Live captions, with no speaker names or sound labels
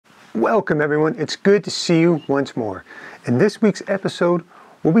Welcome everyone, it's good to see you once more. In this week's episode,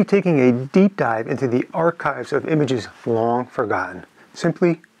 we'll be taking a deep dive into the archives of images long forgotten,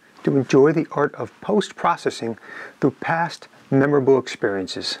 simply to enjoy the art of post-processing through past memorable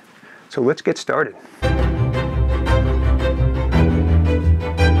experiences. So let's get started.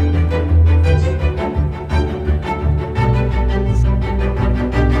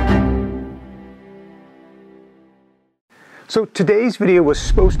 So today's video was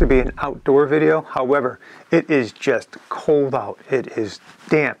supposed to be an outdoor video. However, it is just cold out. It is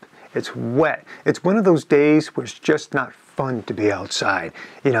damp. It's wet. It's one of those days where it's just not fun to be outside.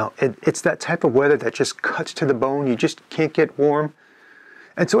 You know, it's that type of weather that just cuts to the bone. You just can't get warm.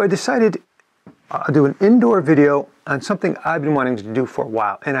 And so I decided I'll do an indoor video on something I've been wanting to do for a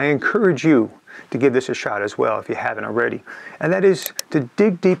while. And I encourage you to give this a shot as well if you haven't already. And that is to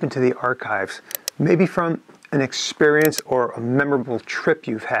dig deep into the archives, maybe from an experience or a memorable trip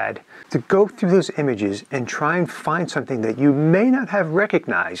you've had, to go through those images and try and find something that you may not have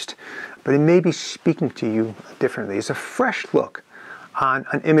recognized, but it may be speaking to you differently. It's a fresh look on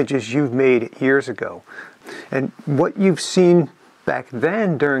images you've made years ago. And what you've seen back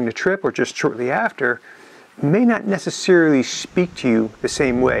then during the trip or just shortly after may not necessarily speak to you the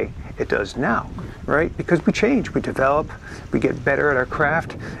same way it does now, right? Because we change, we develop, we get better at our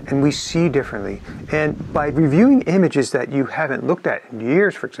craft, and we see differently. And by reviewing images that you haven't looked at in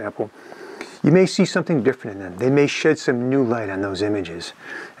years, for example, you may see something different in them. They may shed some new light on those images.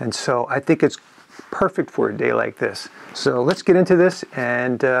 And so I think it's perfect for a day like this. So let's get into this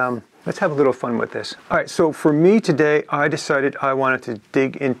and let's have a little fun with this. All right, so for me today, I decided I wanted to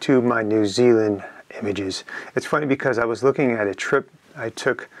dig into my New Zealand images. It's funny because I was looking at a trip I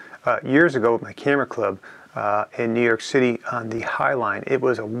took years ago with my camera club in New York City on the High Line. It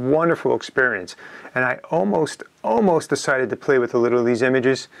was a wonderful experience, and I almost decided to play with a little of these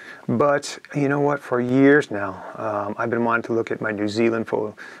images, but you know what, for years now I've been wanting to look at my New Zealand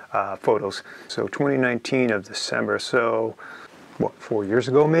photos. So 2019 of December, so what, 4 years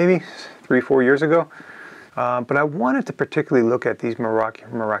ago maybe? 3-4 years ago? But I wanted to particularly look at these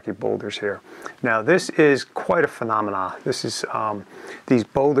Meraki boulders here. Now this is quite a phenomenon. This is these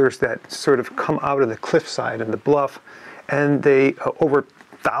boulders that sort of come out of the cliffside and the bluff, and they, over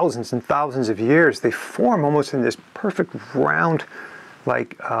thousands and thousands of years, they form almost in this perfect round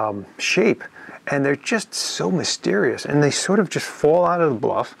like shape, and they're just so mysterious, and they sort of just fall out of the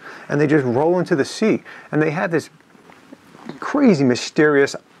bluff and they just roll into the sea, and they have this crazy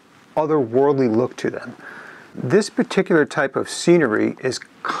mysterious otherworldly look to them. This particular type of scenery is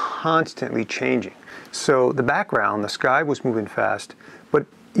constantly changing. So the background, the sky was moving fast, but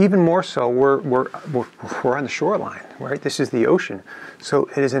even more so, we're on the shoreline, right? This is the ocean. So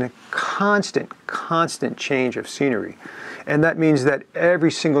it is in a constant change of scenery. And that means that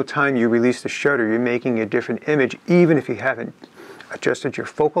every single time you release the shutter, you're making a different image, even if you haven't adjusted your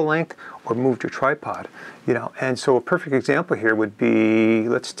focal length or moved your tripod, you know. And so a perfect example here would be,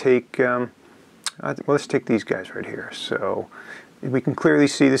 let's take these guys right here. So we can clearly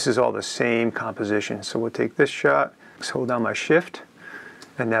see this is all the same composition. So we'll take this shot, let's hold down my shift,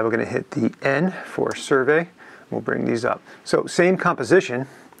 and now we're going to hit the N for survey. We'll bring these up. So same composition,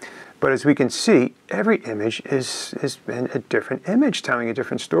 but as we can see, every image is a different image telling a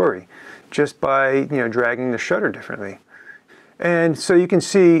different story, just by, you know, dragging the shutter differently. And so you can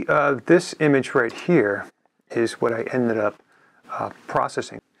see this image right here is what I ended up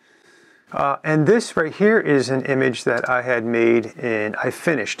processing. And this right here is an image that I had made I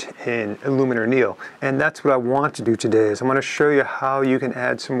finished in Luminar Neo. And that's what I want to do today, is I want to show you how you can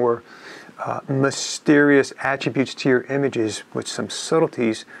add some more mysterious attributes to your images with some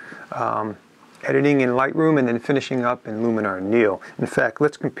subtleties, editing in Lightroom and then finishing up in Luminar Neo. In fact,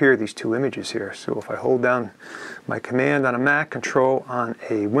 let's compare these two images here. So if I hold down my command on a Mac, Control on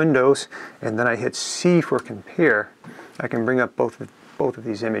a Windows, and then I hit C for compare, I can bring up both of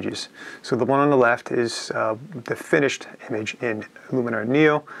these images. So the one on the left is the finished image in Luminar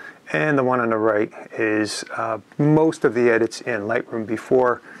Neo, and the one on the right is most of the edits in Lightroom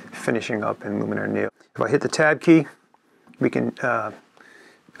before finishing up in Luminar Neo. If I hit the Tab key, we can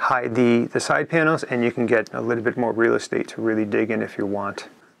hide the side panels, and you can get a little bit more real estate to really dig in if you want.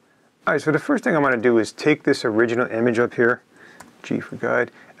 All right, so the first thing I want to do is take this original image up here, G for guide,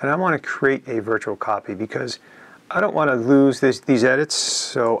 and I want to create a virtual copy because I don't want to lose these edits.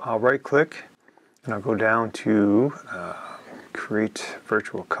 So I'll right click and I'll go down to create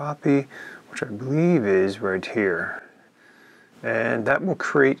virtual copy, which I believe is right here. And that will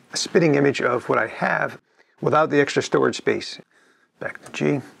create a spitting image of what I have without the extra storage space. Back to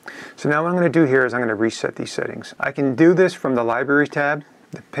G. So now what I'm going to do here is I'm going to reset these settings. I can do this from the library tab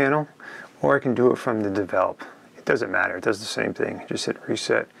the panel, or I can do it from the develop. It doesn't matter, it does the same thing. Just hit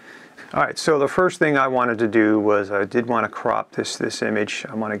reset. Alright, so the first thing I wanted to do was I did want to crop this image.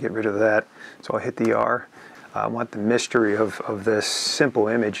 I want to get rid of that. So I'll hit the R. I want the mystery of this simple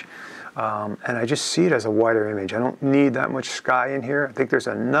image. And I just see it as a wider image. I don't need that much sky in here. I think there's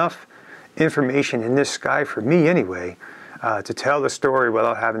enough information in this sky for me anyway to tell the story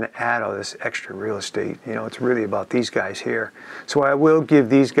without having to add all this extra real estate. You know, it's really about these guys here. So I will give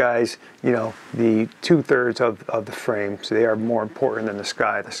these guys, you know, the 2/3 of the frame. So they are more important than the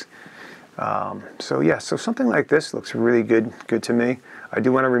sky. So yeah, so something like this looks really good to me. I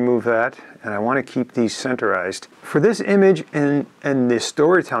do want to remove that, and I want to keep these centerized. For this image and the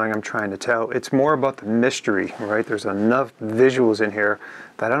storytelling I'm trying to tell, it's more about the mystery, right? There's enough visuals in here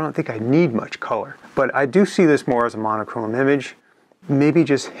that I don't think I need much color. But I do see this more as a monochrome image, maybe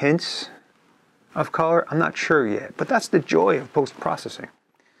just hints of color. I'm not sure yet, but that's the joy of post-processing.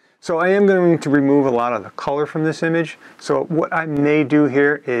 So I am going to remove a lot of the color from this image. So what I may do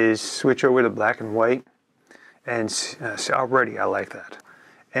here is switch over to black and white. And so already I like that.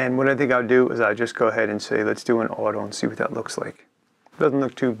 And what I think I'll do is I'll just go ahead and say, let's do an auto and see what that looks like. Doesn't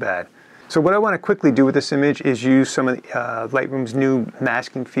look too bad. So what I want to quickly do with this image is use some of the, Lightroom's new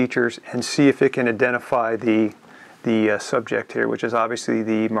masking features and see if it can identify the subject here, which is obviously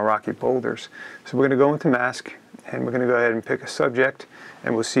the Meraki boulders. So we're going to go into mask, and we're going to go ahead and pick a subject,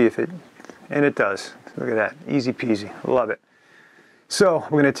 and we'll see if it, and it does. Look at that, easy peasy, love it. So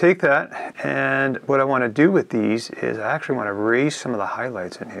we're going to take that, and what I want to do with these is I actually want to raise some of the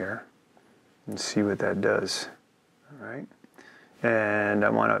highlights in here and see what that does. All right, and I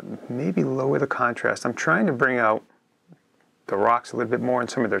want to maybe lower the contrast. I'm trying to bring out the rocks a little bit more and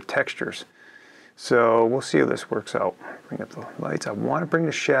some of their textures. So we'll see how this works out. Bring up the lights. I want to bring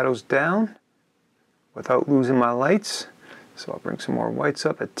the shadows down without losing my lights. So I'll bring some more whites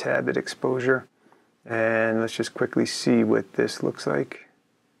up, a tad bit exposure. And let's just quickly see what this looks like.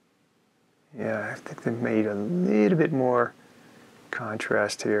 Yeah, I think they made a little bit more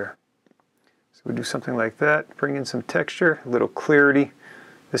contrast here. So we'll do something like that. Bring in some texture, a little clarity.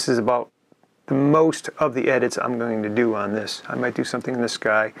 This is about the most of the edits I'm going to do on this. I might do something in the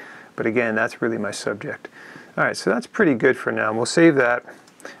sky, but again, that's really my subject. All right, so that's pretty good for now. We'll save that,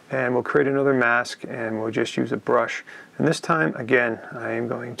 and we'll create another mask, and we'll just use a brush. And this time, again, I am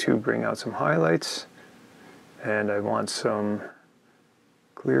going to bring out some highlights, and I want some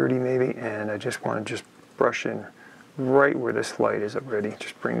clarity maybe, and I just want to just brush in right where this light is already.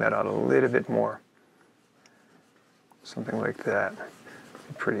 Just bring that out a little bit more. Something like that.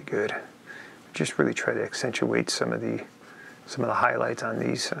 Pretty good. Just really try to accentuate some of the highlights on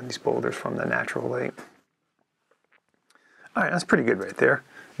these boulders from the natural light. All right, that's pretty good right there.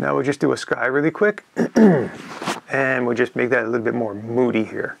 Now we'll just do a sky really quick, and we'll just make that a little bit more moody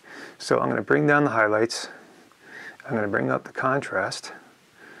here. So I'm going to bring down the highlights. I'm going to bring up the contrast.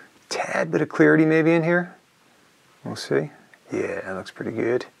 Tad bit of clarity maybe in here. We'll see. Yeah, that looks pretty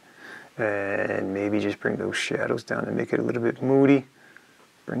good. And maybe just bring those shadows down to make it a little bit moody.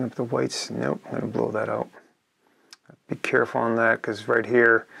 Bring up the whites. Nope, I'm going to blow that out. Be careful on that, because right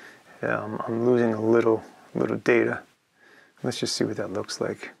here I'm losing a little data. Let's just see what that looks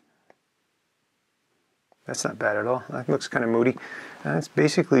like. That's not bad at all. That looks kind of moody. That's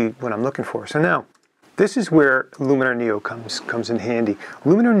basically what I'm looking for. So now, this is where Luminar Neo comes in handy.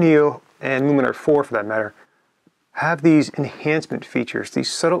 Luminar Neo and Luminar 4, for that matter, have these enhancement features,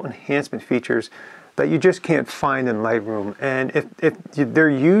 these subtle enhancement features that you just can't find in Lightroom. And if they're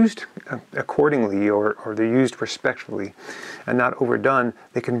used accordingly, or they're used respectfully and not overdone,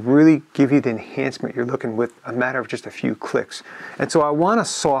 they can really give you the enhancement you're looking with a matter of just a few clicks. And so I want a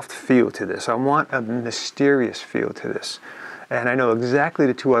soft feel to this. I want a mysterious feel to this. And I know exactly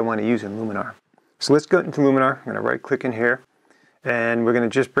the tool I want to use in Luminar. So let's go into Luminar. I'm going to right click in here, and we're going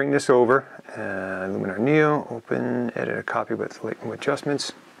to just bring this over. Luminar Neo, open, edit a copy with Lightroom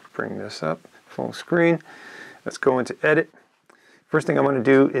adjustments. Bring this up. Full screen. Let's go into edit. First thing I want to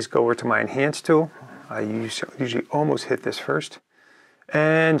do is go over to my enhance tool. I usually almost hit this first,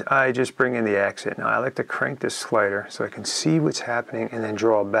 and I just bring in the accent. Now I like to crank this slider so I can see what's happening and then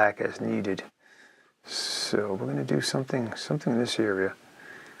draw back as needed. So we're going to do something in this area.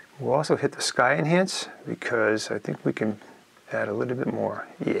 We'll also hit the sky enhance, because I think we can add a little bit more.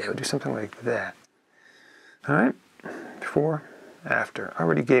 Yeah, we'll do something like that. All right, before, after.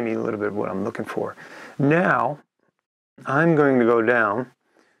 Already gave me a little bit of what I'm looking for. Now I'm going to go down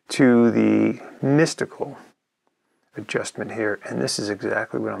to the mystical adjustment here, and this is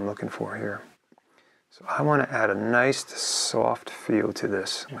exactly what I'm looking for here. So I want to add a nice soft feel to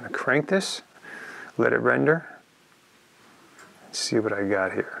this. I'm going to crank this, let it render. Let's see what I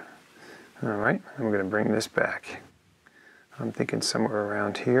got here. All right, I'm going to bring this back. I'm thinking somewhere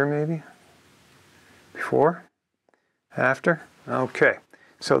around here maybe. Before, after. Okay,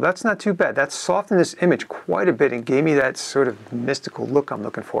 so that's not too bad. That softened this image quite a bit and gave me that sort of mystical look I'm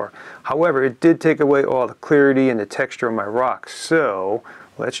looking for. However, it did take away all the clarity and the texture of my rock. So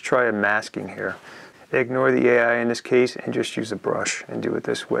let's try a masking here. Ignore the AI in this case and just use a brush and do it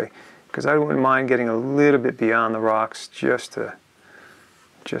this way, because I wouldn't mind getting a little bit beyond the rocks just to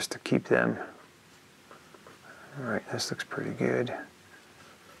keep them. All right, this looks pretty good.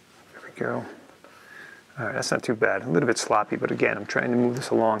 There we go. All right, that's not too bad. A little bit sloppy, but again, I'm trying to move this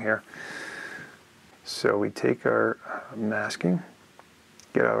along here. So we take our masking,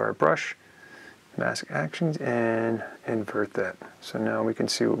 get out our brush, mask actions, and invert that. So now we can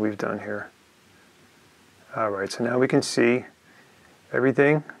see what we've done here. All right, so now we can see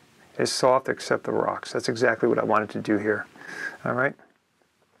everything is soft except the rocks. That's exactly what I wanted to do here. All right,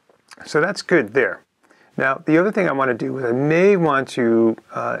 so that's good there. Now, the other thing I want to do is I may want to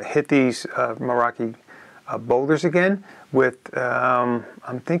hit these Meraki boulders again with,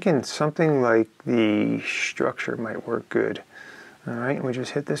 I'm thinking something like the structure might work good. All right, we'll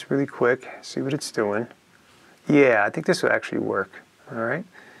just hit this really quick, see what it's doing. Yeah, I think this will actually work. All right,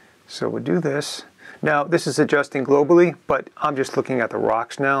 so we'll do this. Now, this is adjusting globally, but I'm just looking at the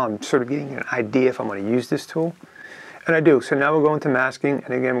rocks now. I'm sort of getting an idea if I'm going to use this tool. And I do. So now we'll go into masking,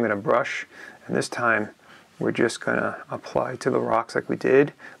 and again, I'm going to brush. And this time, we're just going to apply to the rocks like we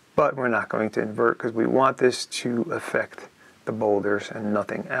did, but we're not going to invert because we want this to affect the boulders and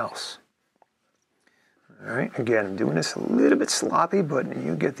nothing else. All right, again, I'm doing this a little bit sloppy, but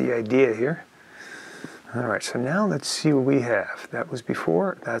you get the idea here. All right, so now let's see what we have. That was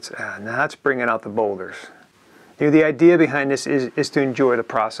before, now that's bringing out the boulders. You know, the idea behind this is to enjoy the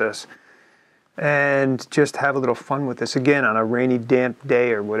process and just have a little fun with this. Again, on a rainy, damp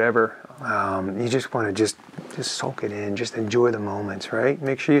day or whatever, you just want to just soak it in, just enjoy the moments, right?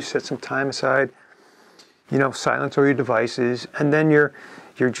 Make sure you set some time aside, you know, silence all your devices, and then you're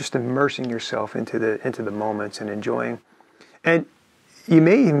just immersing yourself into the moments and enjoying. And you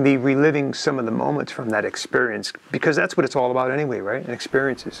may even be reliving some of the moments from that experience, because that's what it's all about anyway, right? And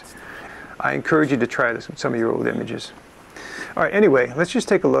experiences. I encourage you to try this with some of your old images. All right, anyway, let's just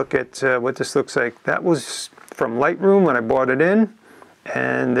take a look at what this looks like. That was from Lightroom when I brought it in,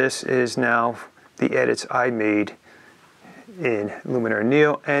 and this is now the edits I made in Luminar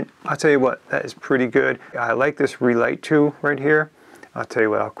Neo, and I'll tell you what, that is pretty good. I like this relight tool right here. I'll tell you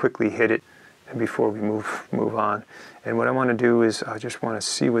what, I'll quickly hit it before we move on. And what I want to do is I just want to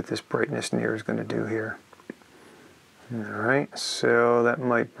see what this brightness near is going to do here. All right, so that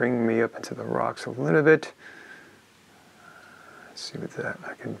might bring me up into the rocks a little bit. Let's see with that.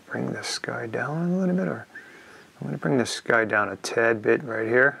 I can bring the sky down a little bit, or I'm going to bring the sky down a tad bit right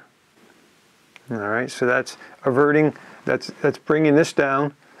here. All right, so that's averting, that's bringing this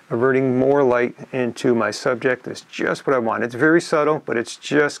down, averting more light into my subject. That's just what I want. It's very subtle, but it's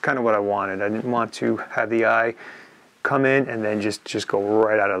just kind of what I wanted. I didn't want to have the eye come in and then just go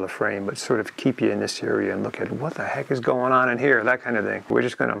right out of the frame, but sort of keep you in this area and look at what the heck is going on in here, that kind of thing. We're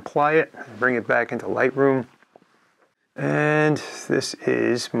just going to apply it, bring it back into Lightroom. And this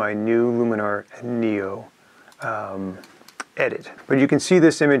is my new Luminar Neo edit. But you can see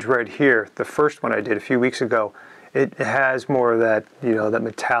this image right here, the first one I did a few weeks ago. It has more of that, you know, that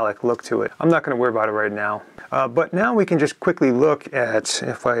metallic look to it. I'm not going to worry about it right now. But now we can just quickly look at,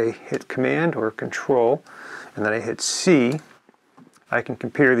 if I hit Command or Control, and then I hit C, I can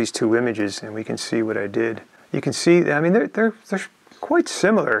compare these two images and we can see what I did. You can see, I mean, they're quite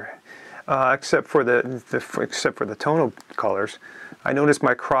similar, except for the tonal colors. I noticed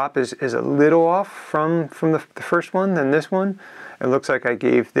my crop is a little off from the first one than this one. It looks like I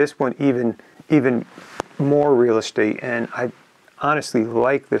gave this one even more real estate, and I honestly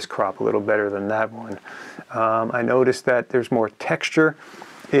like this crop a little better than that one. I noticed that there's more texture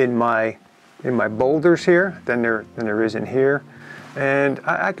in my boulders here than there is in here, and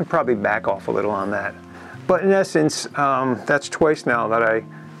I could probably back off a little on that. But in essence, that's twice now that I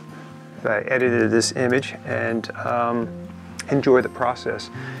edited this image, and enjoy the process,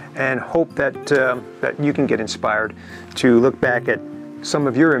 and hope that that you can get inspired to look back at some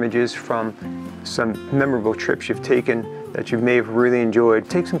of your images from some memorable trips you've taken that you may have really enjoyed.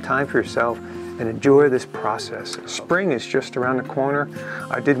 Take some time for yourself and enjoy this process. Spring is just around the corner.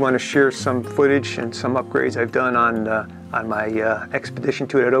 I did want to share some footage and some upgrades I've done on my Expedition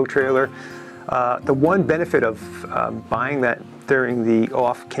 2.0 trailer. The one benefit of buying that during the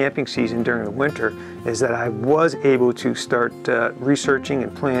off camping season during the winter is that I was able to start researching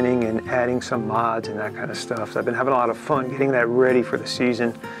and planning and adding some mods and that kind of stuff. So I've been having a lot of fun getting that ready for the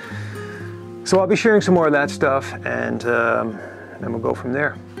season. So I'll be sharing some more of that stuff, and then we'll go from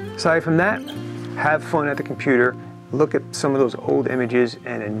there. Aside from that, have fun at the computer, look at some of those old images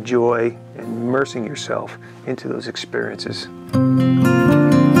and enjoy immersing yourself into those experiences.